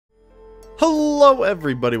Hello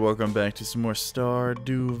everybody, welcome back to some more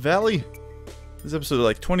Stardew Valley. This is episode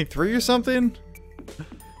like 23 or something.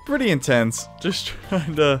 Pretty intense. Just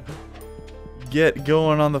trying to get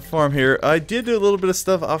going on the farm here. I did do a little bit of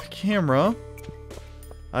stuff off camera.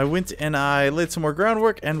 I went and I laid some more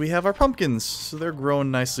groundwork and we have our pumpkins. So they're growing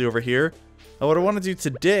nicely over here. What I want to do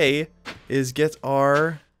today is get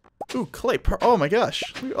our... Ooh, clay. Oh my gosh.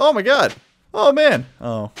 Oh my god. Oh man.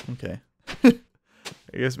 Oh, okay.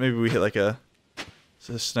 I guess maybe we hit like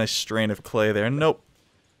this nice strain of clay there. Nope.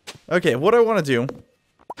 Okay, what I want to do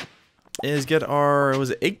is get our, was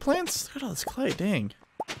it eggplants? Look at all this clay, dang.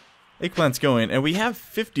 Eggplants going, and we have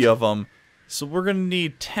 50 of them. So we're going to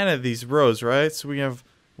need 10 of these rows, right? So we have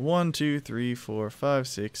 1, 2, 3, 4, 5,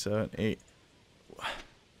 6, 7, 8.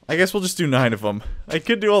 I guess we'll just do 9 of them. I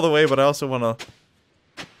could do all the way, but I also want to,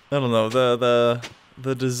 I don't know,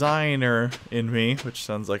 the designer in me, which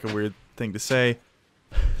sounds like a weird thing to say,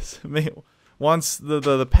 wants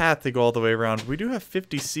the path to go all the way around. We do have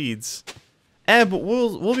 50 seeds, but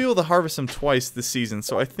we'll be able to harvest them twice this season,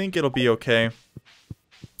 so I think it'll be okay.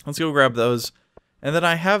 Let's go grab those, and then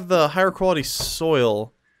I have the higher quality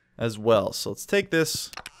soil as well. So let's take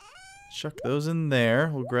this, chuck those in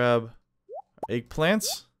there. We'll grab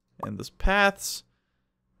eggplants and those paths,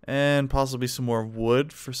 and possibly some more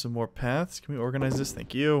wood for some more paths. Can we organize this?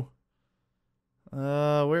 Thank you.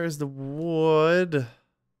 Where is the wood?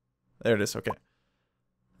 There it is, okay.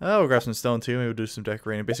 Oh, we'll grab some stone too. Maybe we'll do some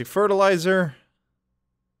decorating. Basic fertilizer.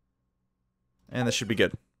 And this should be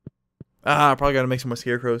good. Probably gotta make some more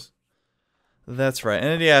scarecrows. That's right.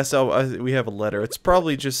 And yeah, so we have a letter. It's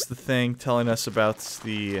probably just the thing telling us about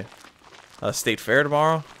the state fair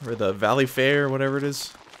tomorrow. Or the valley fair, whatever it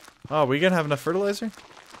is. Oh, are we gonna have enough fertilizer?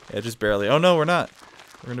 Yeah, just barely. Oh no, we're not.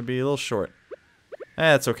 We're gonna be a little short.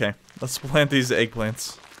 That's okay. Let's plant these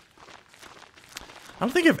eggplants. I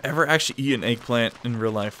don't think I've ever actually eaten eggplant in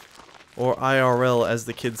real life. Or IRL, as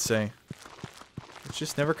the kids say. It's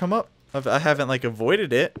just never come up. I haven't, like,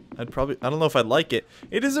 avoided it. I don't know if I'd like it.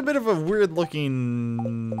 It is a bit of a weird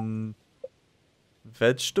looking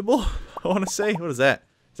vegetable, I want to say. What is that?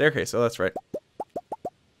 Staircase. Oh, that's right.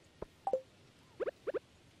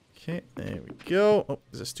 Okay, there we go. Oh,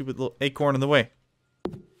 there's a stupid little acorn in the way.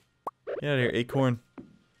 Get out of here, acorn.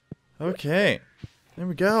 Okay. There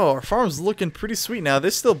we go. Our farm's looking pretty sweet now.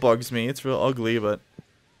 This still bugs me. It's real ugly, but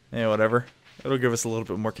yeah, whatever. It'll give us a little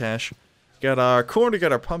bit more cash. We got our corn, we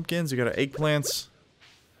got our pumpkins, we got our eggplants.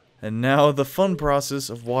 And now the fun process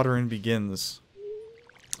of watering begins.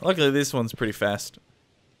 Luckily, this one's pretty fast.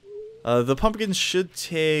 The pumpkins should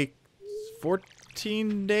take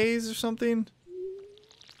 14 days or something.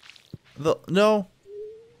 No.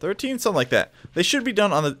 13, something like that. They should be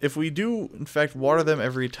done on the, if we do in fact water them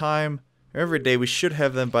every time, every day, we should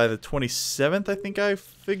have them by the 27th, I think I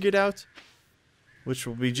figured out. Which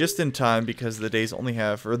will be just in time because the days only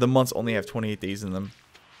have, or the months only have 28 days in them.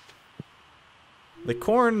 The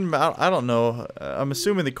corn, I don't know. I'm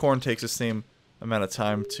assuming the corn takes the same amount of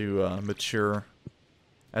time to mature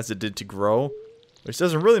as it did to grow. Which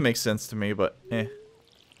doesn't really make sense to me, but eh.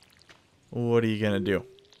 What are you gonna do?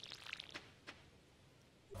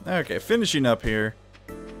 Okay, finishing up here.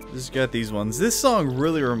 Just got these ones. This song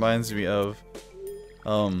really reminds me of,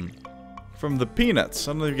 from the Peanuts.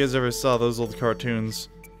 I don't know if you guys ever saw those old cartoons.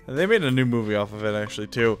 They made a new movie off of it, actually,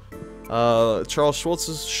 too. Charles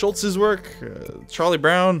Schultz's work. Charlie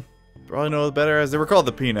Brown. Probably know it better as they were called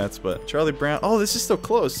the Peanuts, but Charlie Brown. Oh, this is still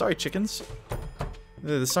closed. Sorry, chickens.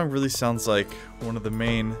 The song really sounds like one of the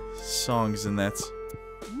main songs in that.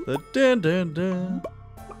 The dun dun dun.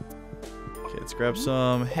 Okay, let's grab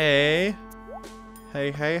some hay.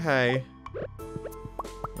 Hey.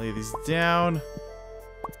 Lay these down.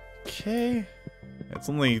 Okay. It's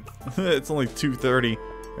only 2:30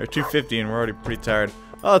 or 2:50 and we're already pretty tired.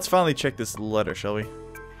 Oh, let's finally check this letter, shall we?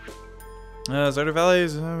 Stardew Valley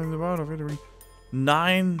is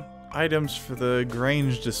 9 items for the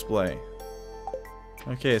Grange display.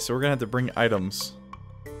 Okay, so we're gonna have to bring items.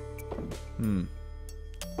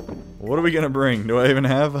 What are we gonna bring? Do I even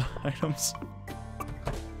have items?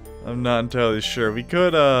 I'm not entirely sure. We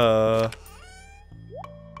could, let's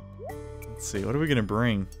see, what are we gonna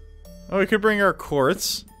bring? Oh, we could bring our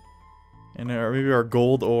quartz. And maybe our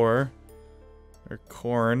gold ore. Or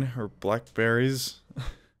corn, or blackberries.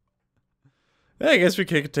 Yeah, I guess we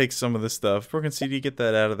could take some of this stuff. Broken CD, get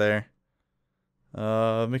that out of there.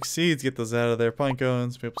 Mixed seeds, get those out of there. Pine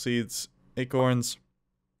cones, maple seeds, acorns.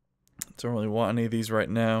 Don't really want any of these right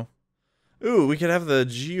now. Ooh, we could have the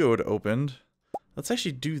geode opened. Let's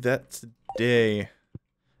actually do that today.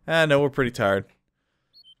 No, we're pretty tired.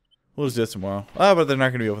 We'll just do it tomorrow. But they're not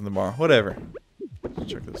going to be open tomorrow. Whatever.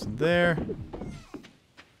 Chuck this in there.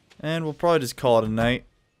 And we'll probably just call it a night.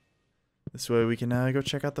 This way we can go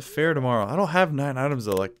check out the fair tomorrow. I don't have 9 items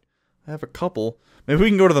though. Like, I have a couple. Maybe we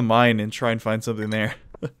can go to the mine and try and find something there.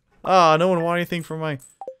 Ah, no one want anything from my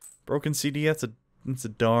broken CD? That's a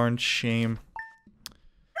darn shame.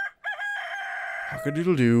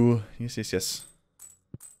 Cock-a-doodle-doo. Yes, yes, yes.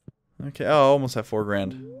 Okay, oh, I almost have 4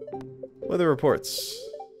 grand. Weather reports.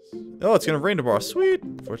 Oh, it's gonna rain tomorrow. Sweet!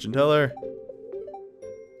 Fortune teller.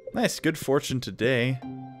 Nice, good fortune today.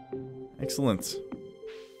 Excellent.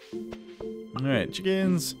 Alright,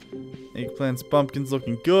 chickens, eggplants, pumpkins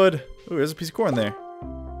looking good. Ooh, there's a piece of corn there.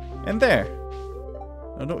 And there.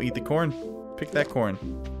 No, don't eat the corn. Pick that corn.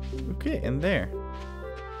 Okay, and there.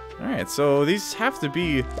 Alright, so these have to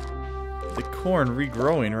be the corn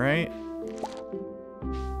regrowing, right?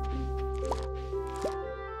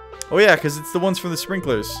 Oh yeah, because it's the ones from the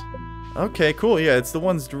sprinklers. Okay, cool. Yeah, it's the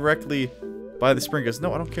ones directly by the sprinklers.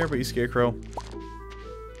 No, I don't care about you, Scarecrow.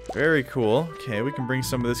 Very cool. Okay, we can bring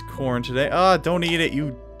some of this corn today. Ah, don't eat it,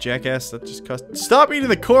 you jackass. That just cost. Stop eating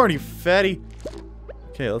the corn, you fatty.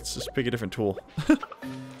 Okay, let's just pick a different tool.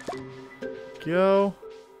 Go.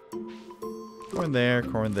 Corn there,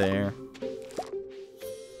 corn there.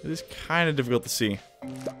 It is kind of difficult to see.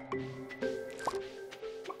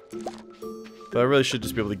 But I really should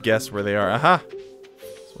just be able to guess where they are. Aha!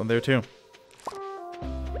 There's one there too.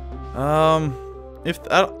 If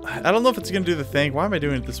I don't know if it's gonna do the thing. Why am I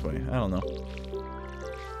doing it this way? I don't know.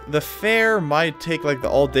 The fair might take like the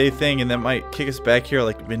all-day thing, and that might kick us back here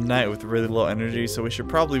like midnight with really low energy. So we should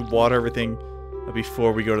probably water everything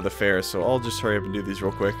before we go to the fair. So I'll just hurry up and do these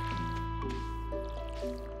real quick.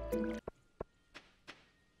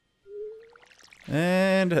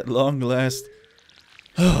 And at long last,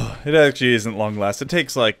 it actually isn't long last. It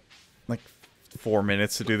takes like 4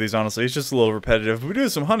 minutes to do these, honestly. It's just a little repetitive. We do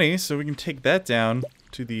have some honey, so we can take that down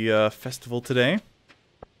to the festival today.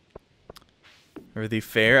 Or the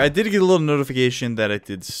fair. I did get a little notification that it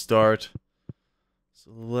did start.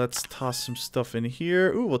 So let's toss some stuff in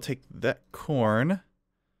here. Ooh, we'll take that corn.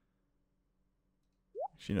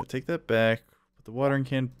 Actually, no, take that back. Put the watering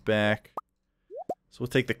can back. So we'll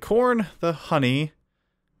take the corn, the honey.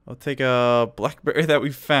 I'll take a blackberry that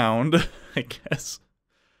we found, I guess.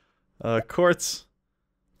 Quartz,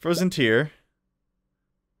 frozen tear,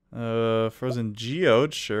 frozen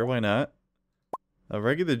geode, sure, why not? A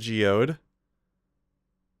regular geode.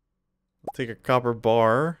 I'll take a copper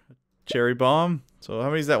bar, cherry bomb. So how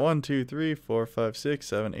many is that? 1, 2, 3, 4, 5, 6,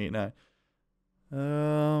 7, 8, 9. I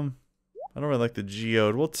don't really like the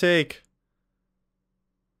geode. We'll take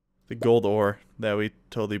the gold ore that we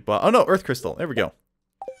totally bought. Oh no, earth crystal. There we go.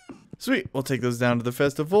 Sweet. We'll take those down to the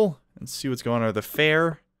festival and see what's going on at the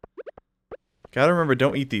fair. Gotta remember,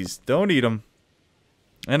 don't eat these. Don't eat them.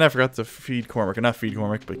 And I forgot to feed Cormac. Or not feed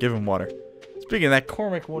Cormac, but give him water. Speaking of that,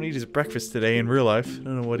 Cormac won't eat his breakfast today in real life. I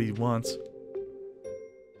don't know what he wants.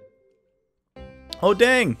 Oh,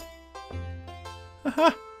 dang!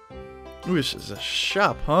 Haha! Ooh, this is a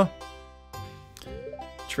shop, huh?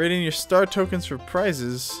 Trade in your star tokens for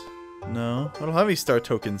prizes. No, I don't have any star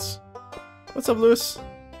tokens. What's up, Lewis?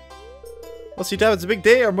 Well, see, Dad, it's a big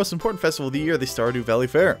day, our most important festival of the year, the Stardew Valley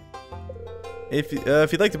Fair. If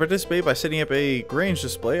you'd like to participate by setting up a Grange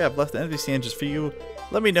display, I've left the empty stand just for you.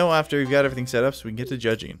 Let me know after you've got everything set up so we can get to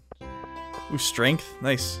judging. Ooh, strength.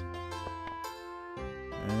 Nice.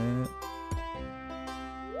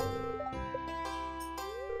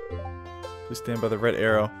 Please stand by the red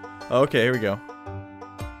arrow. Oh, okay, here we go.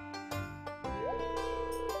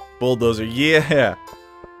 Bulldozer. Yeah!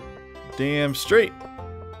 Damn straight.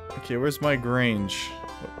 Okay, where's my Grange?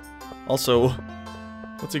 Also,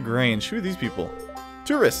 what's a Grange? Who are these people?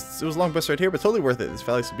 Tourists! It was a long bus right here, but totally worth it. This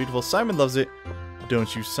valley's so beautiful. Simon loves it.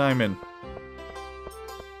 Don't you, Simon?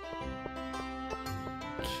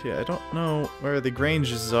 Okay, I don't know where the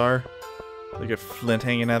Granges are. Look at Flint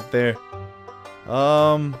hanging out there.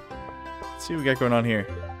 Let's see what we got going on here.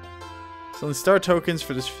 Selling star tokens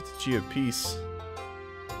for this 50G a piece.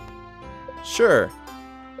 Sure.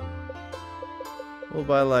 We'll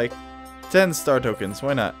buy like 10 star tokens.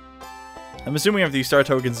 Why not? I'm assuming we have to use star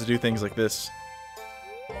tokens to do things like this.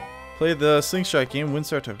 Play the slingshot game, win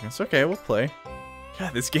star tokens. Okay, we'll play.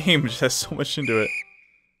 God, this game just has so much into it.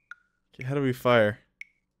 Okay, how do we fire?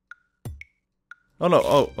 Oh no,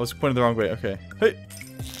 oh, I was pointing the wrong way. Okay. Hey!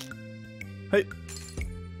 Hey!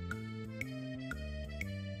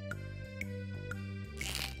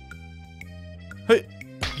 Hey!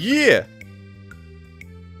 Yeah!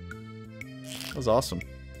 That was awesome.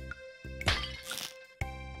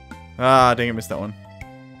 Ah, dang it, missed that one.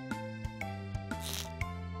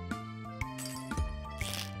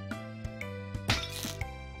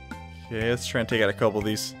 Okay, let's try and take out a couple of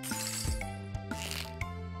these.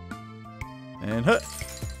 And huh.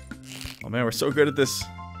 Oh man, we're so good at this.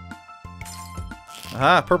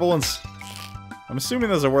 Aha, purple ones. I'm assuming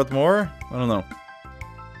those are worth more. I don't know.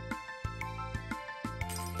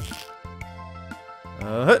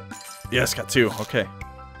 Huh. Yes, got 2. Okay.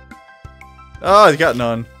 Oh, I got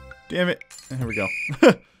none. Damn it. Here we go.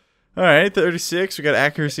 Alright, 36. We got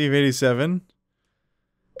accuracy of 87.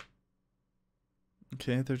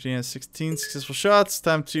 Okay, 13 and 16 successful shots.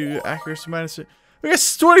 Time to accuracy minus. We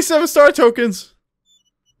got 27 star tokens.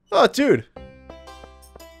 Oh, dude.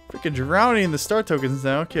 Freaking drowning in the star tokens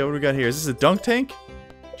now. Okay, what do we got here? Is this a dunk tank?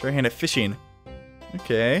 Try-handed fishing.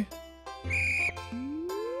 Okay.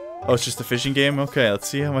 Oh, it's just a fishing game? Okay, let's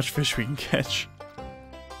see how much fish we can catch.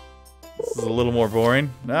 This is a little more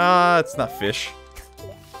boring. Nah, it's not fish.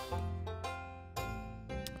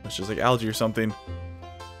 It's just like algae or something.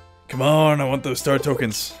 Come on, I want those star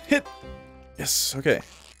tokens. Hit! Yes, okay.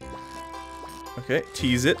 Okay,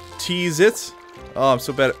 tease it. Tease it. Oh, I'm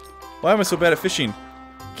so bad at... Why am I so bad at fishing?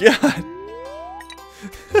 God!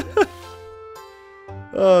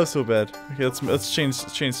 Oh, so bad. Okay, let's change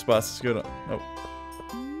spots. Let's go to... Oh.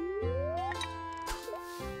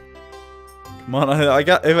 Come on, I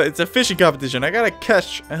got... If it's a fishing competition. I gotta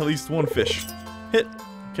catch at least one fish. Hit.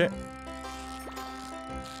 Okay.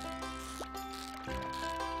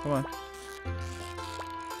 Come on.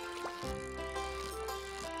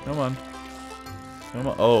 Come on. Come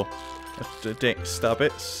on. Oh. Dang. Stop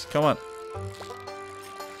it. Come on.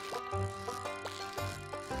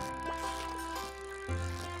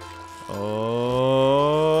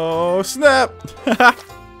 Oh, snap!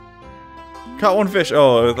 Caught one fish.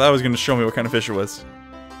 Oh, that was going to show me what kind of fish it was.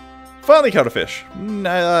 Finally caught a fish.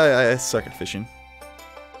 I suck at fishing.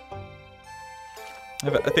 I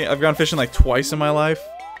think I've gone fishing like twice in my life.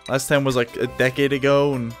 Last time was like a decade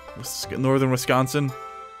ago in northern Wisconsin.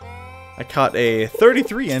 I caught a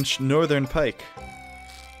 33-inch northern pike.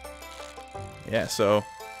 Yeah, so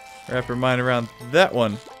wrap your mind around that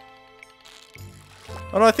one.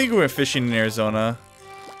 Oh no, I think we went fishing in Arizona.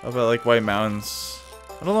 About like White Mountains.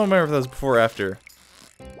 I don't remember if that was before or after.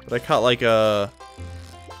 But I caught like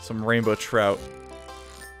some rainbow trout.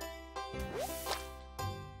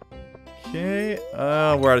 Okay,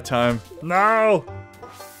 we're out of time. No!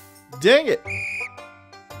 Dang it!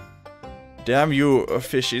 Damn you,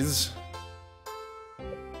 fishes.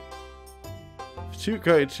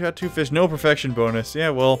 Got 2 fish, no perfection bonus. Yeah,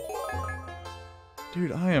 well.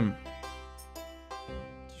 Dude, I am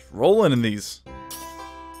just rolling in these.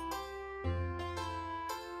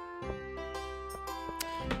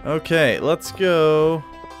 Okay, let's go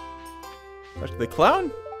back to the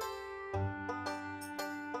clown.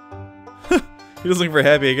 He doesn't look very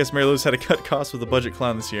happy. I guess Mary Lou's had to cut costs with a budget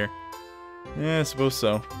clown this year. Yeah, I suppose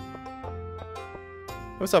so.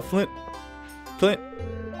 What's up, Flint? Flint,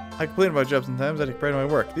 I complain about jobs sometimes. I take pride in my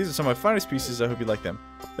work. These are some of my finest pieces. I hope you like them.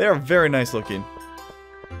 They are very nice looking.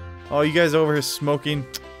 Oh, you guys over here smoking.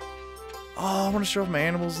 Oh, I want to show off my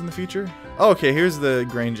animals in the future. Oh, okay, here's the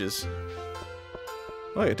Granges.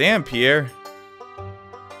 Oh, damn, Pierre.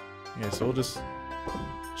 Okay, so we'll just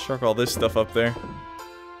chuck all this stuff up there.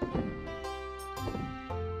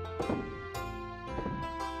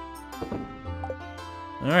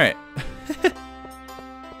 Alright.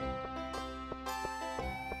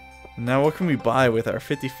 Now what can we buy with our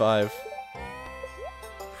 55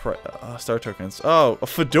 star tokens? Oh, a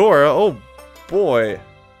fedora. Oh, boy.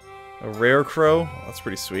 A rare crow. Oh, that's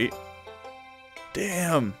pretty sweet.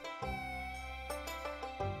 Damn.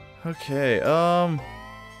 Okay, I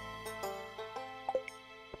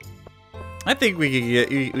think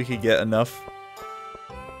we could get enough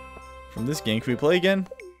from this game. Can we play again?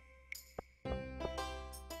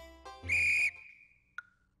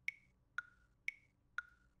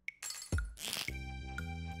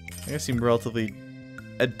 I seem relatively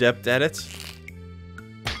adept at it.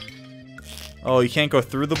 Oh, you can't go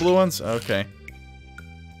through the blue ones? Okay.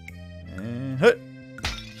 And hut.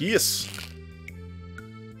 Yes.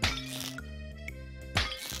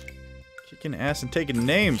 Kicking ass and taking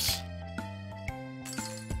names.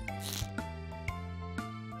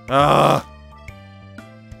 Ah.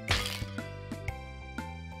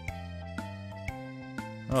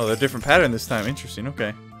 Oh, they're a different pattern this time. Interesting.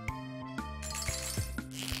 Okay.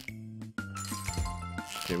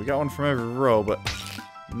 Okay, we got one from every row, but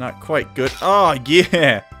not quite good. Oh,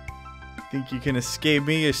 yeah! Think you can escape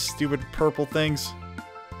me, you stupid purple things?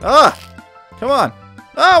 Ah! Come on!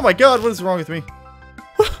 Oh my god, what is wrong with me?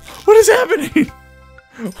 What is happening?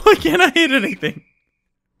 Why can't I hit anything?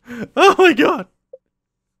 Oh my god!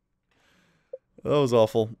 That was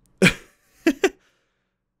awful.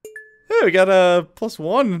 Yeah, we got a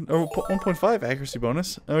 +1 or 1.5 accuracy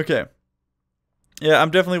bonus. Okay. Yeah,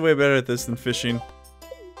 I'm definitely way better at this than fishing.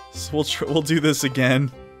 So we'll do this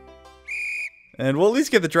again. And we'll at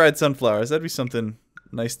least get the dried sunflowers. That'd be something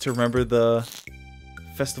nice to remember the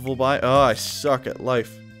festival by. Oh, I suck at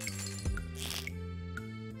life.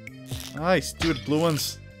 Nice, dude, blue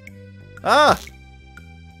ones. Ah!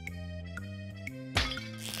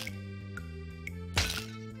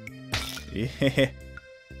 Yeah.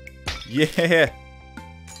 Yeah.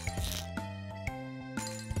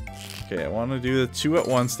 Okay, I want to do the 2 at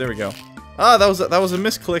once. There we go. Ah, that was a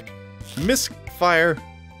misclick. Misfire.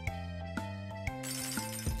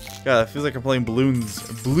 God, it feels like I'm playing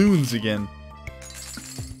balloons again.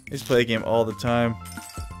 I used to play a game all the time.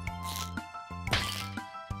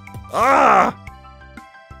 Ah!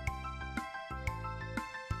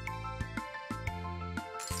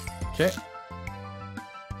 Okay.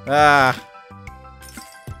 Ah.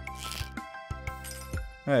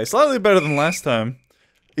 Alright, slightly better than last time.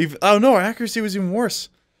 Oh no, our accuracy was even worse.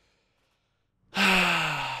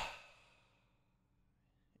 18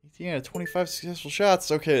 out of 25 successful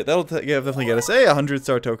shots. Okay, that'll definitely get us. Hey, 100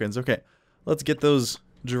 star tokens. Okay, let's get those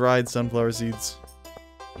dried sunflower seeds.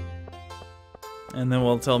 And then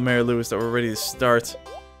we'll tell Mary Lewis that we're ready to start.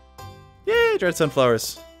 Yay, dried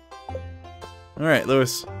sunflowers. Alright,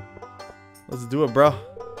 Lewis. Let's do it, bro.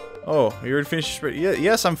 Oh, you already finished your spread? Yeah,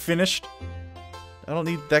 yes, I'm finished. I don't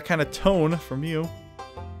need that kind of tone from you.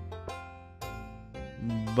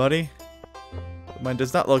 Buddy. Mine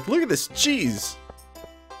does not look. Look at this cheese!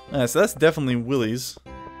 So that's definitely Willie's.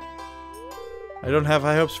 I don't have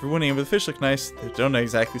high hopes for winning, but the fish look nice. They don't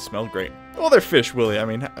exactly smell great. Well, they're fish, Willie. I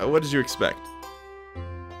mean, what did you expect?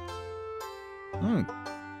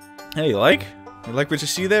 Hey, you like? You like what you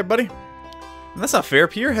see there, buddy? And that's not fair.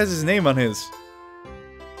 Pierre has his name on his.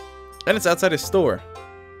 And it's outside his store.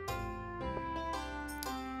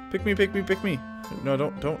 Pick me, pick me, pick me. No,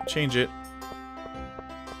 don't change it.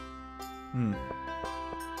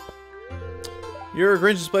 Your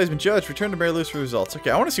Grange display has been judged. Return to Mary Lewis for results. Okay,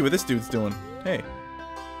 I want to see what this dude's doing. Hey.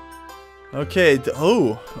 Okay.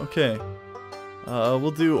 Okay.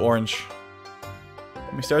 We'll do orange.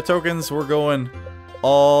 Let me start tokens. We're going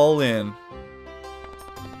all in.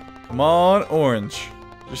 Come on, orange.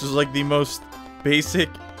 This is like the most basic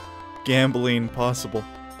gambling possible.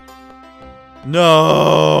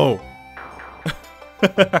 No!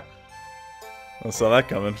 I saw that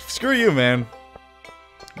coming. Screw you, man.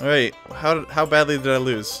 Alright, how badly did I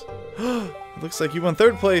lose? It looks like you won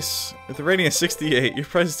 3rd place with a rating of 68. Your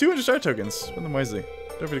prize is 200 star tokens. Spend them wisely.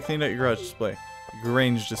 Don't forget to clean out your garage display. Your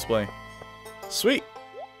Grange display. Sweet!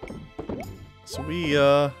 So we,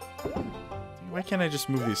 why can't I just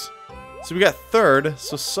move these? So we got 3rd,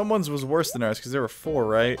 so someone's was worse than ours, because there were 4,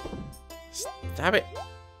 right? Stop it!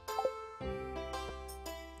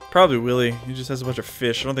 Probably Willie. He just has a bunch of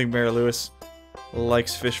fish. I don't think Mary Lewis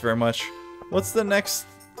likes fish very much. What's the next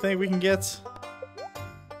thing we can get?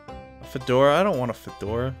 A fedora? I don't want a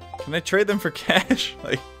fedora. Can I trade them for cash?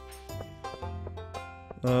 Like,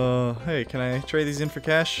 hey, can I trade these in for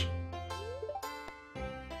cash?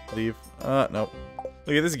 Leave. Nope.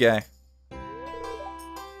 Look at this guy.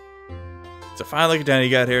 It's a fine looking town you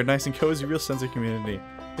got here. Nice and cozy, real sense of community.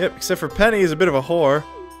 Yep, except for Penny is a bit of a whore.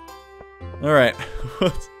 Alright.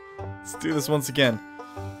 Let's do this once again.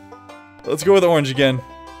 Let's go with orange again.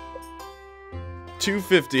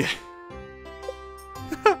 250.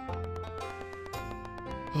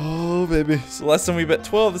 Oh, baby. So last time we bet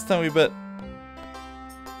 12, this time we bet...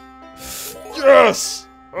 Yes!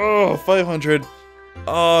 Oh, 500.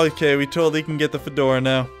 Oh, okay, we totally can get the fedora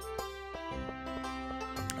now.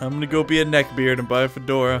 I'm gonna go be a neckbeard and buy a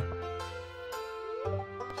fedora.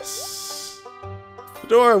 Yes.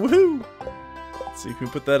 Fedora, woohoo! Let's see if we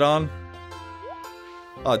put that on.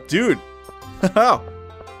 Oh, dude!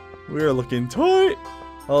 We're looking tight!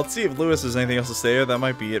 Well, let's see if Lewis has anything else to say, or that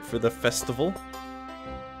might be it for the festival.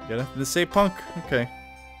 Got nothing to say, punk? Okay.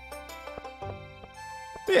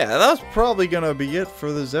 But yeah, that was probably gonna be it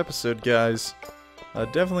for this episode, guys.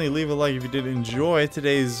 Definitely leave a like if you did enjoy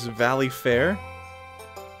today's Valley Fair.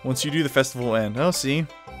 Once you do the festival end. Oh, see?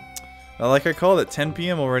 Like I called it, 10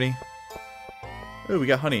 PM already. Oh, we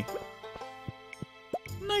got honey.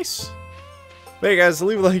 Nice. But hey guys,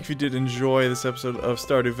 leave a like if you did enjoy this episode of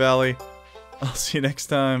Stardew Valley. I'll see you next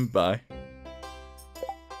time. Bye.